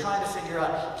story. They're trying to figure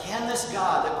out, can this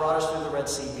God that brought us through the Red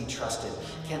Sea be trusted?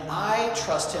 Can I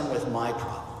trust him with my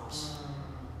problems?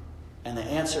 And the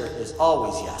answer is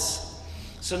always yes.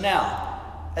 So now,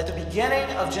 at the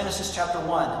beginning of Genesis chapter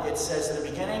 1, it says at the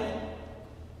beginning,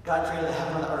 God created the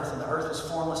heaven and the earth was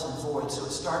formless and void, so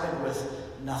it started with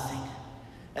nothing.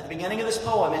 At the beginning of this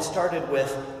poem, it started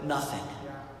with nothing,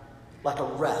 like a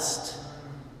rest.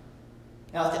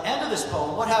 Now, at the end of this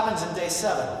poem, what happens in day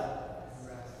 7?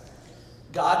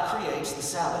 God creates the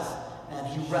Sabbath, and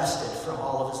he rested from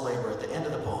all of his labor at the end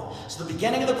of the poem. So the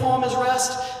beginning of the poem is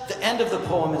rest, the end of the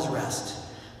poem is rest.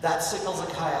 That signals a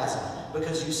chiasm,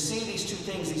 because you see these two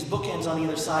things, these bookends on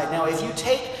either side. Now, if you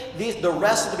take the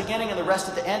rest at the beginning and the rest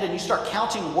at the end, and you start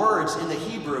counting words in the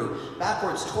Hebrew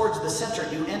backwards towards the center,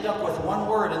 you end up with one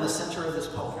word in the center of this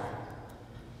poem.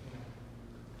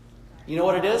 You know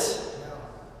what it is?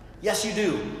 Yes, you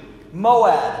do.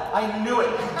 Moad. I knew it.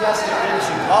 You guessed it,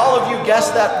 didn't you? All of you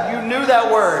guessed that. You knew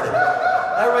that word.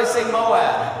 Everybody say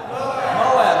Moad.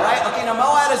 Moad, right? Okay, now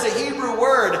Moad is a Hebrew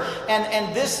word,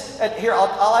 and this, here,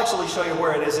 I'll actually show you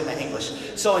where it is in the English.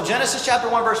 So in Genesis chapter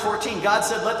 1, verse 14, God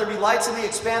said, "Let there be lights in the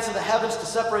expanse of the heavens to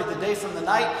separate the day from the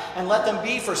night, and let them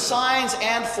be for signs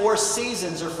and for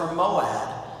seasons," or for Moad,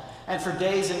 and for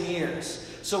days and years.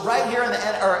 So right here in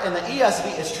the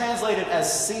ESV, it's translated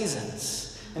as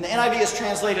seasons. And the NIV is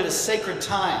translated as sacred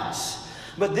times.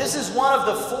 But this is one of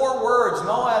the 4 words,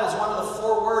 Moad is one of the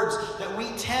 4 words that we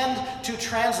tend to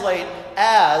translate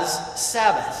as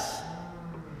Sabbath.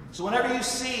 So whenever you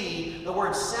see the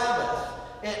word Sabbath,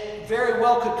 it very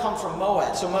well could come from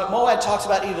Moad. So Moad talks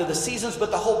about either the seasons,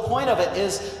 but the whole point of it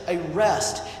is a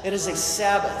rest. It is a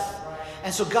Sabbath.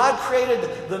 And so God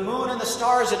created the moon and the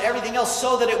stars and everything else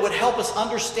so that it would help us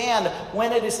understand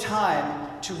when it is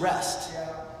time to rest.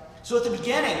 So at the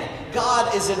beginning,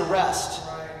 God is in rest.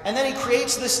 And then he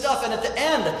creates this stuff, and at the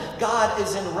end, God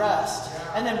is in rest.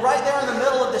 And then right there in the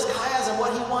middle of this chiasm,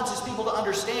 what he wants his people to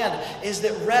understand is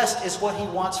that rest is what he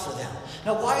wants for them.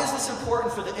 Now, why is this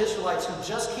important for the Israelites who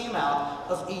just came out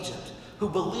of Egypt, who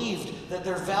believed that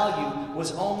their value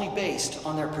was only based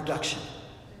on their production?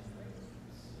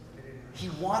 He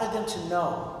wanted them to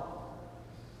know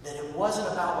that it wasn't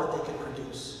about what they could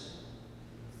produce.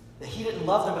 That he didn't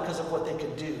love them because of what they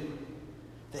could do.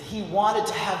 That he wanted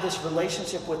to have this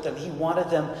relationship with them. He wanted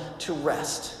them to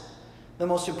rest. The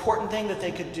most important thing that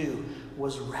they could do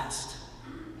was rest.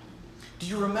 Do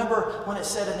you remember when it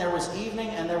said, "And there was evening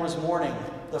and there was morning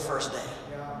the first day"?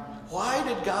 Why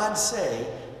did God say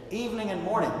evening and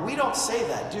morning? We don't say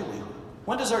that, do we?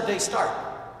 When does our day start?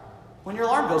 When your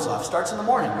alarm goes off. It starts in the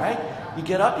morning, right? You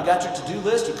get up, you got your to-do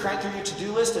list, you crank through your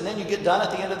to-do list, and then you get done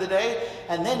at the end of the day,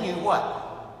 and then you what?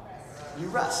 You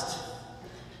rest.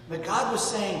 But God was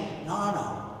saying,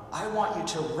 no, I want you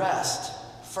to rest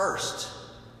first.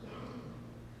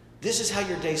 This is how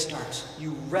your day starts.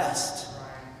 You rest.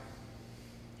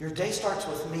 Your day starts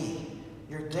with me.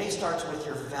 Your day starts with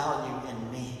your value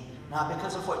in me. Not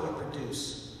because of what you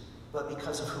produce, but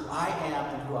because of who I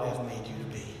am and who I have made you to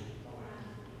be.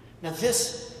 Now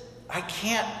this, I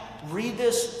can't read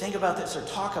this, think about this, or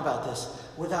talk about this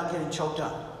without getting choked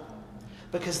up.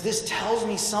 Because this tells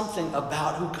me something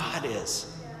about who God is.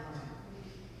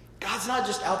 God's not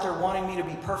just out there wanting me to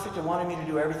be perfect and wanting me to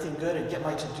do everything good and get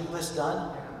my to-do list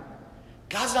done.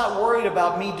 God's not worried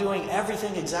about me doing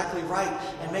everything exactly right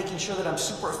and making sure that I'm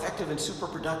super effective and super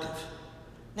productive.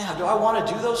 Now, do I want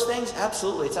to do those things?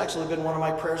 Absolutely. It's actually been one of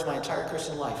my prayers my entire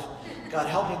Christian life. God,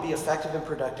 help me be effective and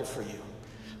productive for you.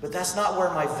 But that's not where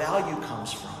my value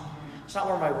comes from. It's not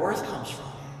where my worth comes from.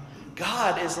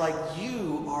 God is like,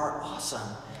 you are awesome,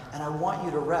 and I want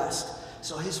you to rest.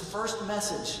 So his first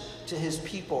message to his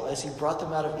people as he brought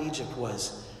them out of Egypt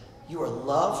was, you are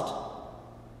loved,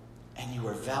 and you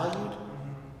are valued,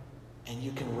 and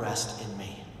you can rest in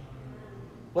me.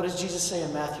 What does Jesus say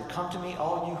in Matthew? Come to me,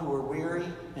 all you who are weary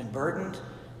and burdened,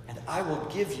 and I will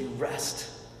give you rest.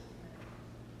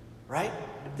 Right?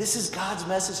 This is God's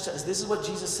message to us. This is what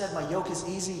Jesus said. My yoke is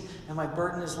easy and my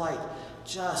burden is light.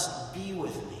 Just be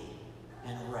with me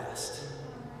and rest.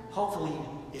 Hopefully,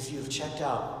 if you've checked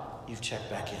out, you've checked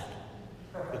back in.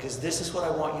 Because this is what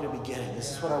I want you to be getting.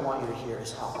 This is what I want you to hear,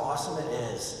 is how awesome it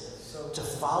is to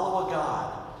follow a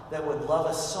God that would love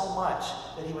us so much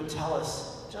that he would tell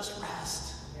us, just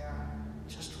rest.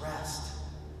 Just rest.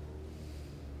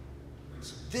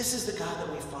 So this is the God that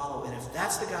we follow. And if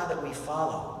that's the God that we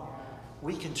follow,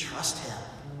 we can trust him.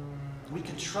 We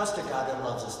can trust a God that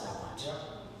loves us that much.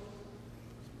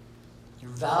 Your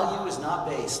value is not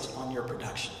based on your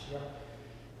production.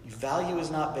 Your value is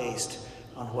not based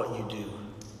on what you do.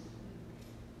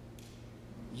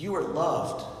 You are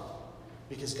loved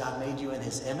because God made you in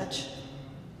his image,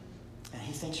 and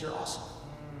he thinks you're awesome.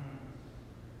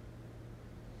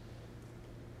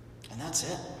 And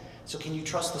that's it. So can you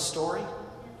trust the story?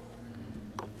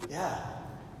 Yeah.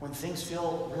 When things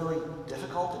feel really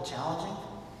difficult and challenging,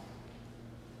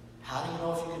 how do you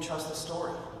know if you can trust the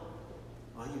story?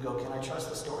 Well, you go, can I trust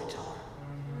the storyteller?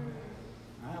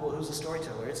 All right, well, who's the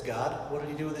storyteller? It's God. What did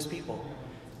he do with his people?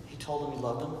 He told them he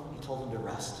loved them. He told them to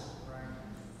rest.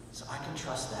 So I can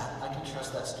trust that. I can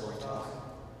trust that storyteller.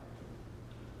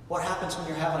 What happens when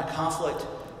you're having a conflict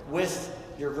with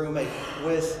your roommate,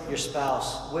 with your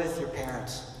spouse, with your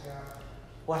parents?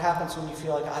 What happens when you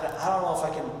feel like, I don't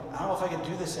know if I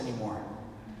can do this anymore?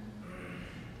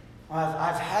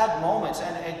 I've had moments,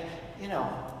 and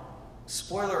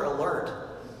spoiler alert,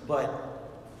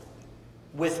 but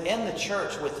within the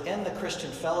church, within the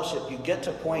Christian fellowship, you get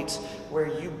to points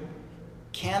where you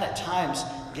can at times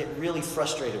get really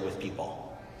frustrated with people.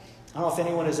 I don't know if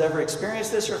anyone has ever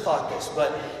experienced this or thought this,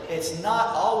 but it's not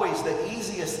always the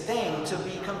easiest thing to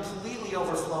be completely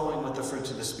overflowing with the fruits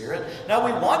of the Spirit. Now,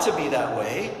 we want to be that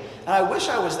way, and I wish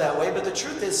I was that way, but the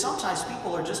truth is sometimes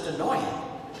people are just annoying,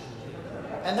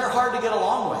 and they're hard to get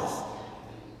along with.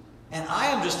 And I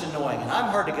am just annoying, and I'm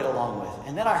hard to get along with.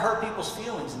 And then I hurt people's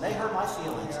feelings, and they hurt my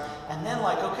feelings. And then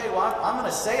okay, well, I'm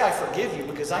going to say I forgive you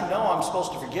because I know I'm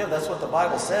supposed to forgive. That's what the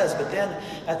Bible says. But then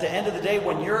at the end of the day,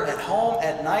 when you're at home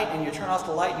at night and you turn off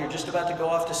the light and you're just about to go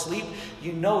off to sleep,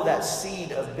 you know that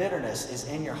seed of bitterness is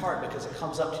in your heart because it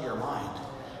comes up to your mind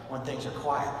when things are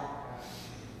quiet.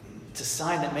 It's a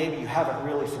sign that maybe you haven't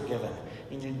really forgiven.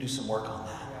 You need to do some work on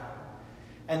that.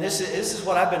 And this is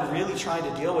what I've been really trying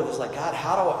to deal with, is like, God,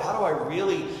 how do I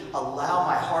really allow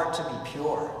my heart to be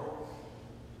pure?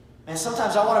 And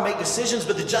sometimes I want to make decisions,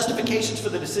 but the justifications for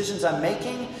the decisions I'm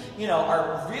making,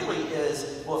 are really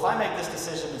is, well, if I make this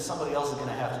decision, then somebody else is going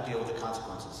to have to deal with the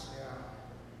consequences.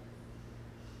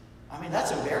 I mean,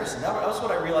 that's embarrassing. That was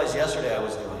what I realized yesterday I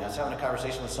was doing. I was having a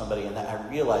conversation with somebody, and I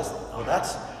realized,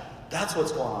 that's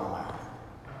what's going on in my heart.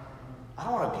 I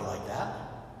don't want to be like that.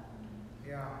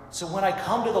 So when I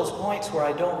come to those points where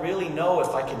I don't really know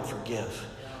if I can forgive,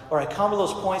 or I come to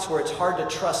those points where it's hard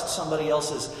to trust somebody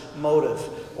else's motive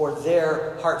or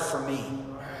their heart for me,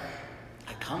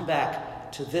 I come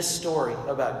back to this story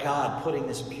about God putting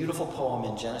this beautiful poem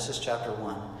in Genesis chapter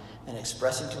 1 and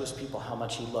expressing to his people how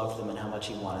much he loved them and how much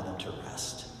he wanted them to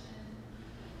rest.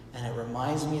 And it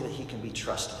reminds me that he can be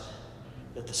trusted,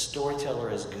 that the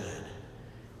storyteller is good,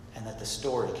 and that the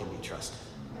story can be trusted.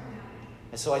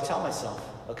 And so I tell myself,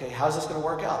 okay, how's this going to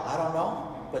work out? I don't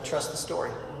know, but trust the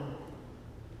story.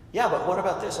 Yeah, but what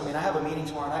about this? I mean, I have a meeting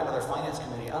tomorrow night with our finance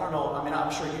committee. I don't know. I mean, I'm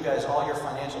sure you guys, all your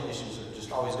financial issues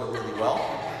just always go really well.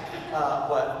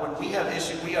 But when we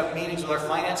have meetings with our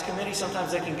finance committee,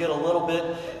 sometimes they can get a little bit,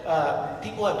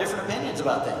 people have different opinions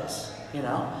about things,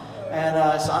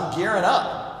 And so I'm gearing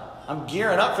up. I'm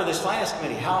gearing up for this finance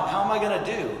committee. How am I going to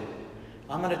do?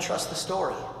 I'm going to trust the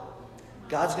story.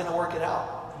 God's going to work it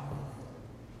out.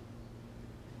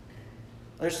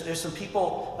 There's some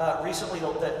people recently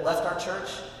that left our church,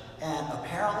 and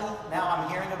apparently, now I'm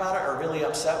hearing about it, are really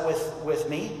upset with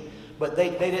me. But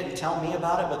they didn't tell me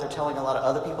about it, but they're telling a lot of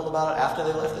other people about it after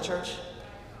they left the church.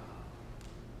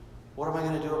 What am I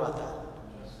going to do about that?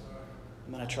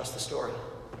 I'm going to trust the story.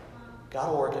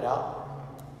 God will work it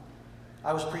out.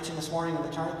 I was preaching this morning in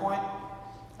the Turning Point.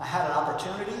 I had an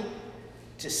opportunity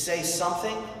to say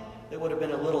something that would have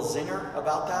been a little zinger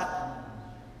about that.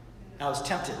 And I was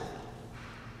tempted.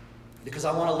 Because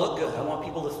I want to look good. I want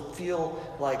people to feel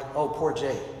like, oh, poor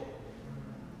Jay.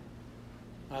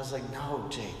 I was like, no,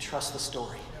 Jay, trust the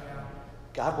story.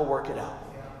 God will work it out.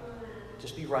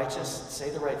 Just be righteous, say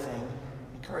the right thing,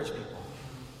 encourage people.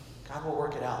 God will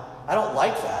work it out. I don't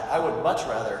like that. I would much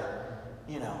rather,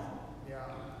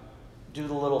 do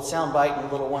the little sound bite and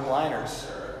the little one-liners.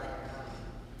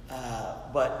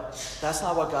 But that's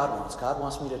not what God wants. God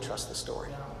wants me to trust the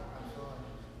story.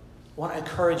 I want to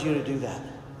encourage you to do that.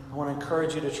 I want to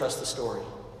encourage you to trust the story.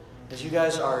 As you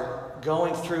guys are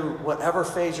going through whatever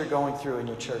phase you're going through in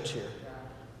your church here,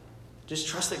 just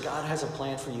trust that God has a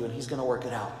plan for you and He's going to work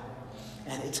it out.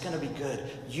 And it's going to be good.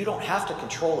 You don't have to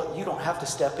control it. You don't have to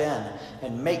step in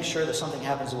and make sure that something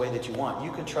happens the way that you want.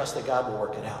 You can trust that God will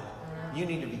work it out. You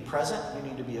need to be present, you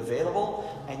need to be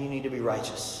available, and you need to be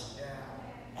righteous.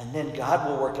 And then God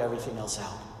will work everything else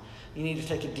out. You need to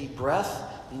take a deep breath.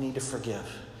 You need to forgive.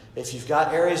 If you've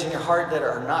got areas in your heart that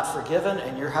are not forgiven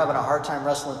and you're having a hard time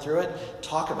wrestling through it,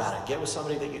 talk about it. Get with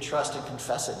somebody that you trust and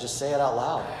confess it. Just say it out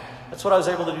loud. That's what I was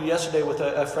able to do yesterday with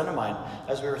a friend of mine.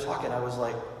 As we were talking, I was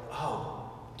like, oh,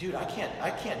 dude, I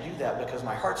can't do that because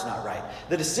my heart's not right.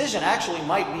 The decision actually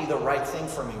might be the right thing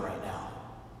for me right now.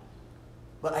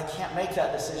 But I can't make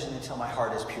that decision until my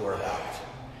heart is pure about it.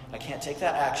 I can't take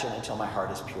that action until my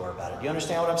heart is pure about it. Do you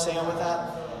understand what I'm saying with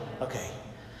that? Okay.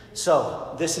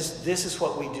 So this is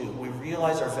what we do. We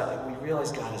realize our value. We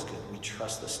realize God is good. We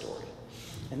trust the story.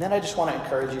 And then I just want to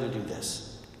encourage you to do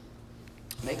this.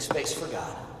 Make space for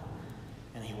God,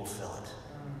 and He will fill it.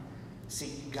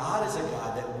 See, God is a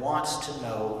God that wants to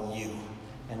know you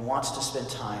and wants to spend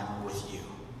time with you.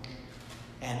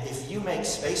 And if you make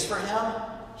space for Him,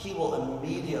 He will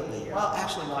immediately, well,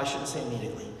 actually, no, I shouldn't say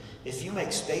immediately. If you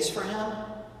make space for Him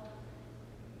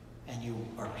and you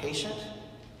are patient,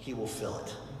 He will fill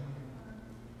it.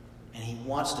 And He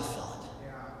wants to fill it.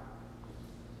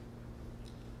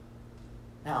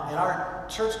 Now, in our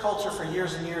church culture for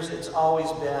years and years, it's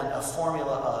always been a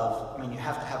formula of, you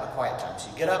have to have a quiet time.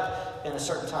 So you get up in a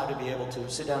certain time to be able to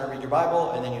sit down and read your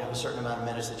Bible, and then you have a certain amount of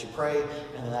minutes that you pray,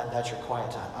 and then that's your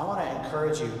quiet time. I want to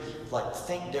encourage you,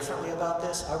 think differently about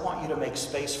this. I want you to make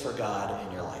space for God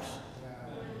in your life.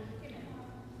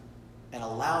 And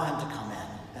allow Him to come in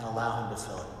and allow Him to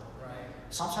fill it.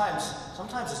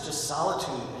 Sometimes it's just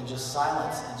solitude and just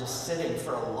silence and just sitting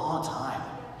for a long time.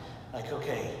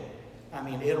 Okay,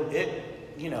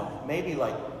 maybe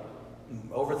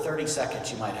over 30 seconds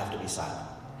you might have to be silent.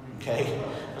 Okay?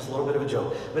 That's a little bit of a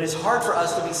joke. But it's hard for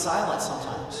us to be silent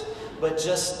sometimes. But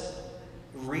just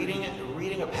reading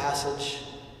a passage,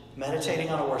 meditating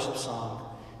on a worship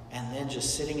song, and then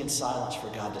just sitting in silence for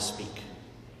God to speak.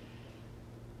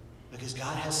 Because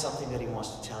God has something that He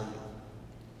wants to tell you.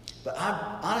 But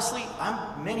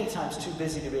I'm many times too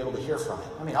busy to be able to hear from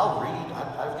it. I'll read.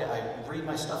 I read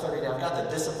my stuff every day. I've got the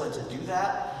discipline to do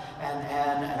that.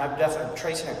 And I've definitely,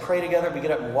 Tracy and I pray together. We get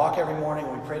up and walk every morning,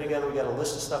 and we pray together. We got a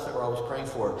list of stuff that we're always praying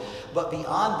for. But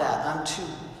beyond that,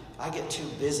 I get too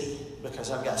busy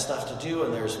because I've got stuff to do,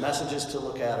 and there's messages to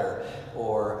look at,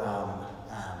 or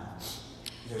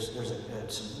there's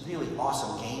some really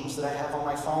awesome games that I have on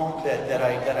my phone that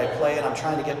I play, and I'm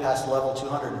trying to get past level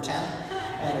 210,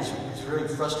 and it's really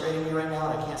frustrating me right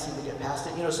now, and I can't seem to get past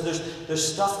it. So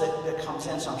there's stuff that comes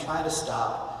in, so I'm trying to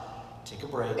stop, take a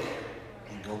break,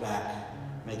 and go back,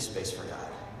 make space for God.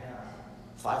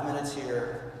 5 minutes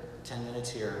here, 10 minutes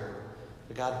here.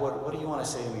 But God, what do you want to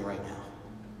say to me right now?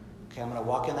 Okay, I'm going to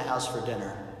walk in the house for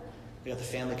dinner. We got the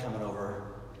family coming over.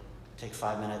 Take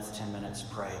 5 minutes, 10 minutes,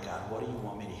 pray. God, what do you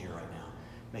want me to hear right now?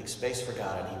 Make space for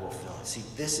God, and He will fill it. See,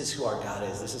 this is who our God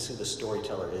is. This is who the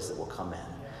storyteller is that will come in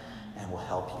and will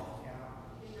help you.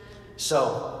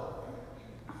 So,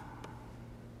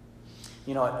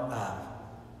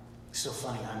 it's so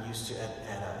funny. I'm used to,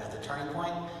 at the turning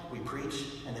point, we preach,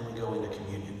 and then we go into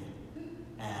communion.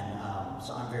 And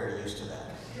so I'm very used to that.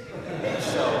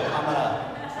 So I'm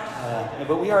gonna,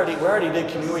 but we already did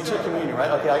communion. We took communion, right?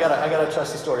 Okay, I gotta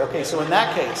trust the story. Okay, so in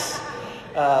that case,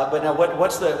 but now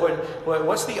what's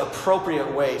the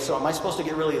appropriate way? So am I supposed to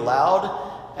get really loud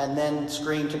and then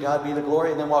scream "To God be the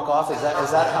glory" and then walk off? Is that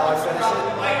how I finish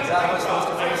it? Is that how I'm supposed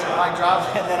to finish it? Mic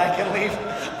drop and then I can leave.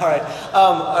 All right.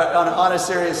 On a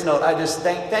serious note, I just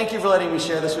thank you for letting me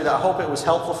share this with you. I hope it was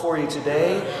helpful for you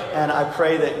today, and I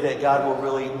pray that God will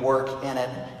really work in it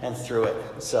and through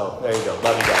it. So there you go.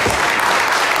 Love you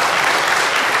guys.